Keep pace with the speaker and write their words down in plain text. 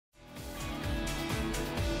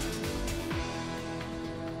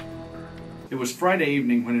It was Friday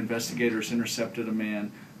evening when investigators intercepted a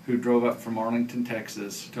man who drove up from Arlington,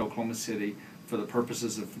 Texas to Oklahoma City for the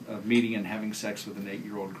purposes of meeting and having sex with an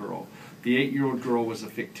 8-year-old girl. The 8-year-old girl was a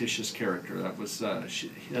fictitious character.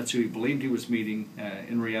 That's who he believed he was meeting.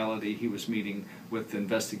 In reality, he was meeting with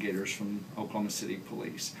investigators from Oklahoma City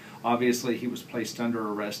Police. Obviously, he was placed under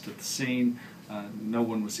arrest at the scene. No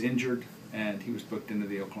one was injured, and he was booked into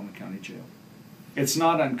the Oklahoma County Jail. It's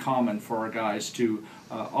not uncommon for our guys to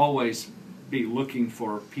always be looking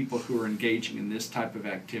for people who are engaging in this type of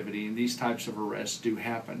activity, and these types of arrests do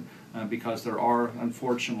happen because there are,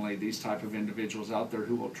 unfortunately, these type of individuals out there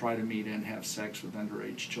who will try to meet and have sex with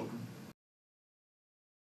underage children.